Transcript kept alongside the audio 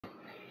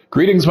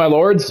Greetings, my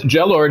lords.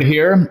 Jellord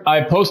here. I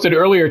posted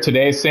earlier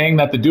today saying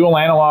that the dual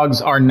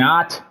analogs are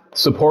not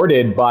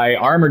supported by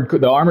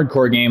the Armored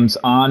Core games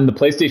on the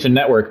PlayStation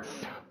Network,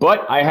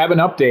 but I have an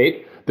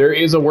update. There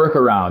is a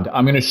workaround.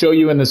 I'm going to show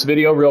you in this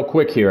video real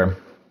quick here.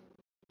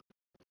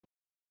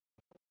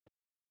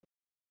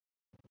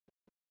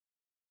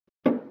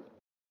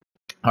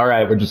 All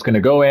right, we're just going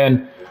to go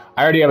in.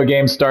 I already have a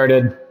game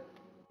started.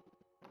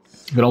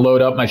 I'm going to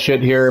load up my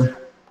shit here.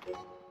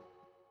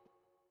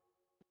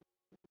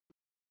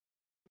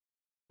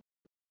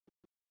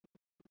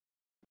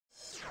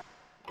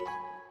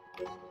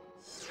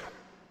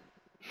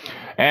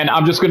 And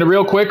I'm just going to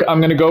real quick, I'm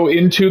going to go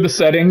into the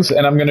settings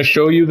and I'm going to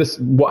show you this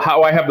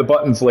how I have the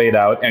buttons laid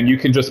out. And you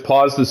can just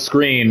pause the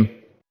screen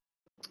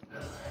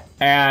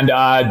and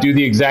do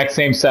the exact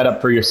same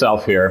setup for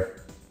yourself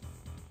here.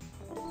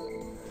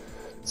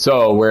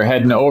 So we're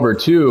heading over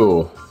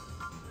to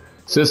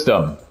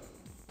System.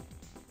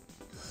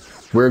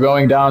 We're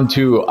going down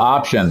to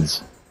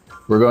Options.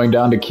 We're going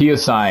down to Key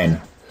Assign.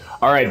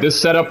 All right, this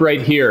setup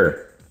right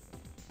here.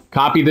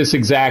 Copy this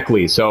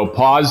exactly. So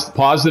pause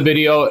the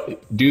video,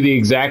 do the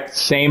exact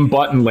same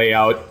button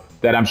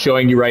layout that I'm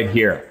showing you right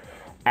here.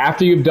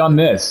 After you've done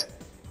this,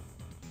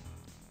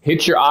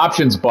 hit your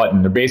options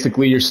button, or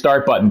basically your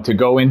start button, to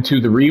go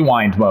into the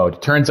rewind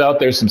mode. Turns out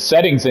there's some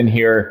settings in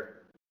here.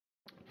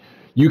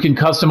 You can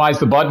customize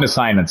the button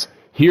assignments.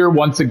 Here,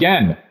 once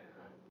again,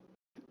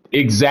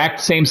 exact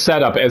same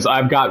setup as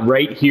I've got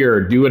right here.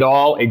 Do it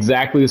all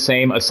exactly the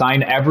same.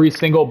 Assign every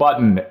single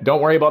button.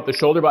 Don't worry about the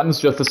shoulder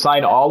buttons. Just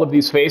assign all of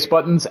these face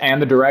buttons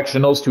and the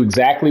directionals to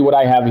exactly what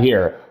I have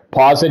here.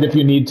 Pause it if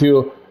you need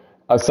to.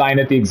 Assign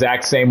it the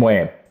exact same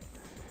way.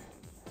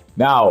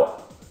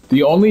 Now,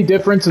 the only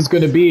difference is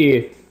going to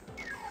be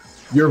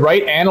your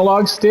right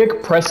analog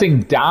stick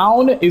pressing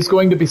down is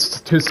going to be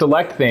to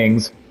select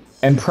things,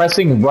 and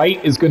pressing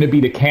right is going to be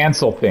to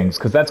cancel things,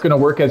 because that's going to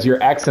work as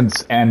your X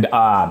and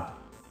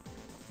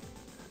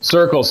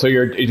circle, so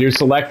you're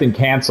select and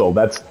cancel.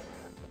 That's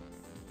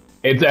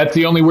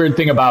the only weird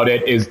thing about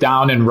it, is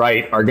down and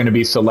right are going to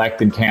be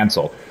select and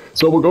cancel.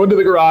 So we're going to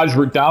the garage.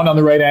 We're down on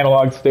the right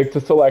analog stick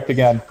to select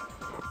again.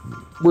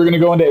 We're going to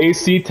go into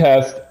AC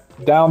test,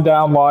 down,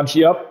 launch.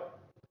 Yep.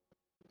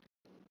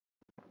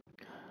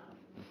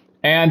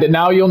 And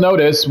now you'll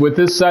notice with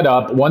this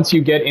setup, once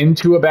you get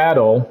into a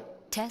battle,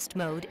 test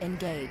mode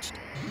engaged.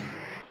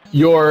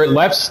 Your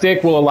left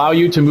stick will allow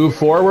you to move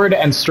forward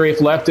and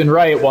strafe left and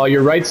right, while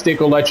your right stick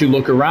will let you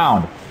look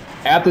around.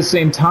 At the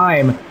same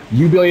time,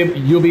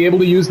 you'll be able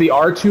to use the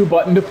R2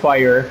 button to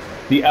fire,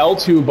 the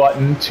L2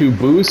 button to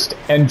boost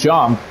and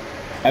jump,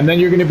 and then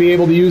you're going to be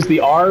able to use the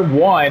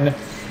R1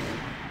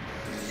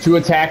 to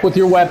attack with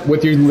your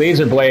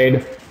laser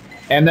blade,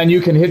 and then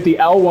you can hit the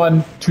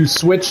L1 to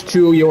switch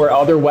to your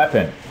other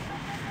weapon.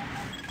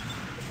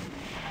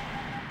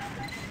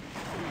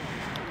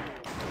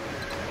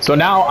 So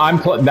now I'm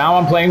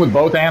playing with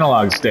both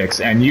analog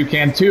sticks, and you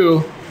can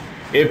too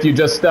if you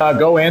just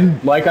go in,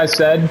 like I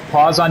said,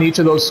 pause on each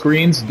of those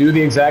screens, do the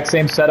exact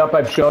same setup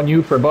I've shown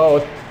you for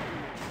both,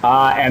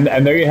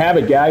 and there you have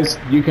it, guys.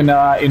 You can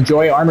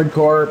enjoy Armored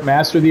Core,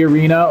 Master the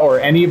Arena, or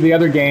any of the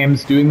other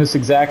games doing this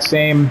exact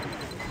same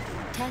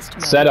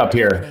setup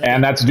here,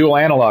 and that's dual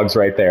analogs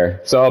right there.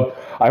 So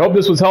I hope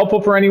this was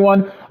helpful for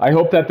anyone. I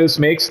hope that this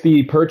makes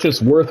the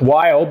purchase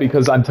worthwhile,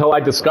 because until I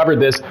discovered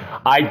this,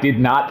 I did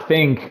not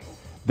think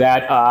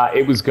that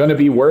it was going to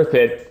be worth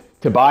it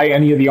to buy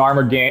any of the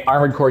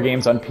Armored Core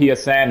games on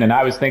PSN, and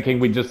I was thinking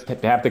we'd just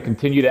have to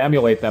continue to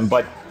emulate them.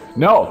 But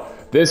no,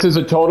 this is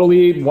a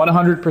totally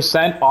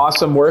 100%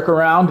 awesome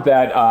workaround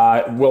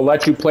that will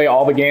let you play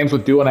all the games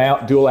with dual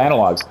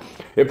analogs.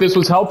 If this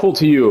was helpful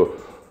to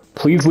you,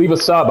 please leave a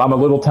sub. I'm a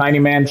little tiny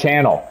man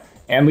channel.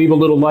 And leave a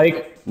little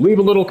like, leave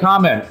a little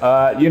comment.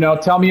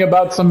 Tell me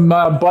about some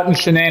button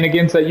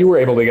shenanigans that you were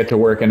able to get to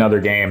work in other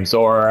games,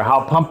 or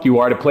how pumped you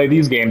are to play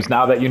these games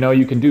now that you know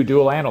you can do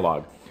dual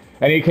analog.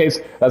 In any case,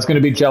 that's going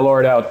to be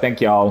Jellord out. Thank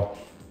y'all.